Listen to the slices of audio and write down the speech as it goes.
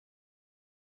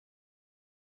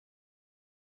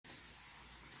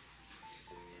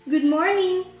Good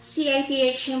morning,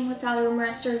 BSITTM hotel room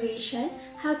reservation.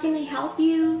 How can I help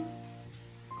you?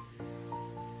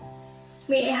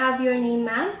 May I have your name,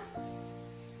 ma'am?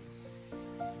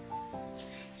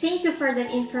 Thank you for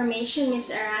that information,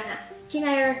 Miss Arana. Can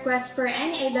I request for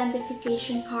any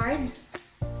identification card?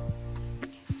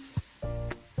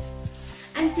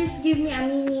 And please give me a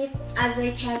minute as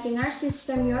I check in our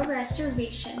system your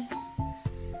reservation.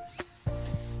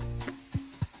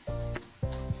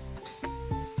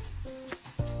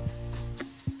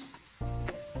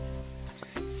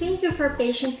 Thank you for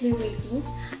patiently waiting.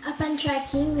 Upon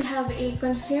checking, we have a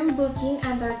confirmed booking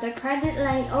under the credit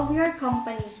line of your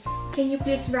company. Can you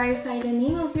please verify the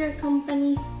name of your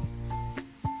company?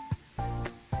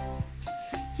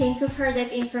 Thank you for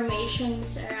that information,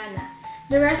 Ms. Arana.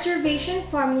 The reservation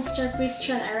for Mr.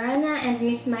 Christian Arana and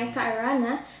Ms. Micah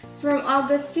Arana from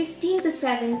August 15 to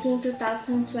 17,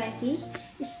 2020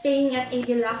 staying at a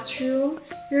deluxe room.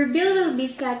 Your bill will be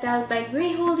settled by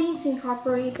Gray Holdings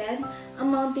Incorporated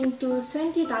amounting to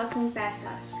 20,000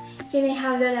 pesos. Can I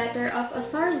have the letter of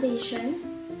authorization?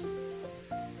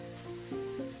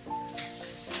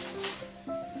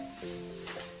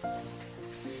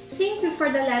 Thank you for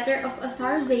the letter of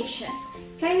authorization.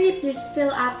 Kindly please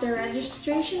fill up the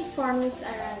registration form, Ms.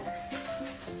 Arana.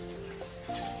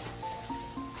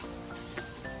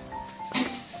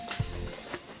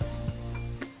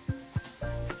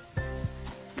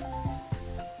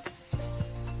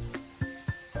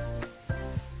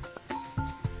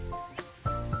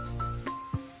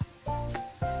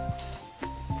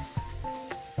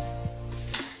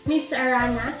 Miss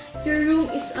Arana, your room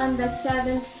is on the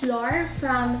 7th floor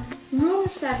from room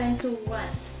 721.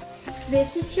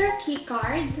 This is your key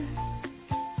card.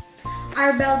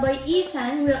 Our bellboy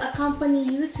Ethan will accompany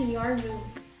you to your room.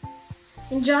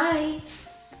 Enjoy!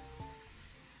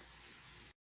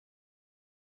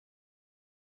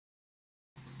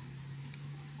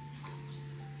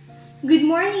 Good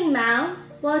morning, ma'am.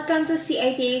 Welcome to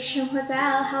BSITTM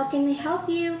Hotel. How can I help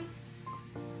you?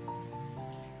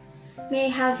 May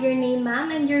I have your name,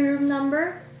 ma'am, and your room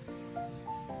number?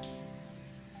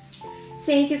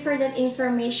 Thank you for that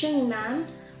information, ma'am.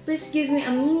 Please give me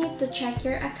a minute to check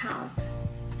your account.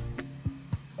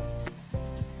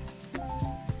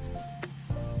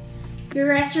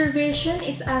 Your reservation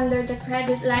is under the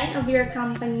credit line of your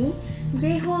company,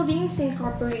 Gray Holdings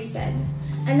Incorporated.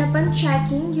 And upon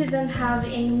checking, you don't have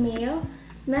any mail,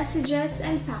 messages,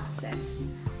 and faxes.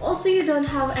 Also, you don't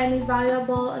have any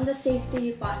valuable on the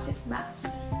safety deposit box.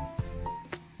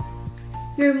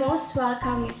 You're most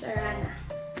welcome, Ms. Arana.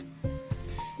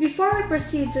 Before we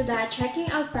proceed to the checking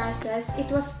out process, it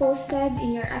was posted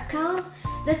in your account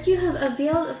that you have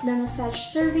availed of the massage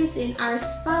service in our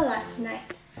spa last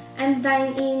night and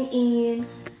dined in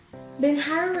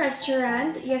Benharo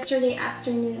restaurant yesterday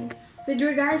afternoon. With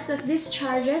regards of these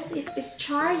charges, it is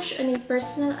charged on a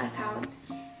personal account.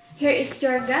 Here is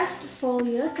your guest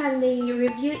folio. Kindly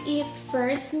review it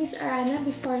first, Ms. Arana,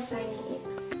 before signing it.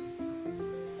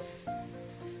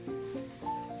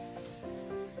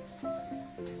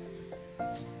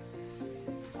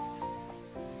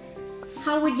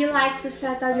 How would you like to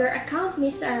settle your account,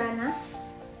 Ms. Arana?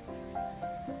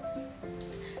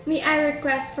 May I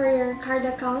request for your card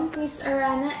account, Ms.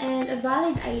 Arana, and a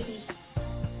valid ID?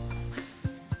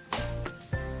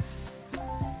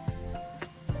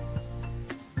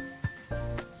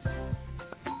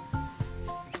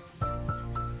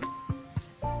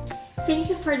 Thank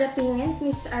you for the payment,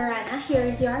 Ms. Arana. Here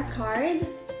is your card.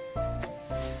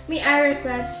 May I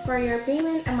request for your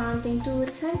payment amounting to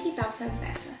 20,000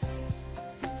 pesos.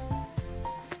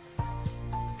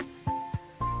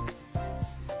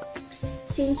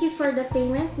 Thank you for the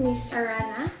payment, Ms.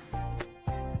 Arana.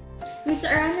 Ms.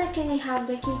 Arana, can I have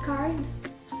the key card?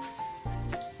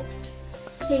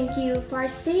 Thank you for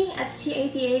staying at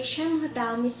BSITTM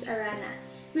Hotel, Ms. Arana.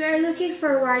 We are looking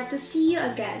forward to see you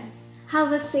again.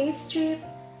 Have a safe trip.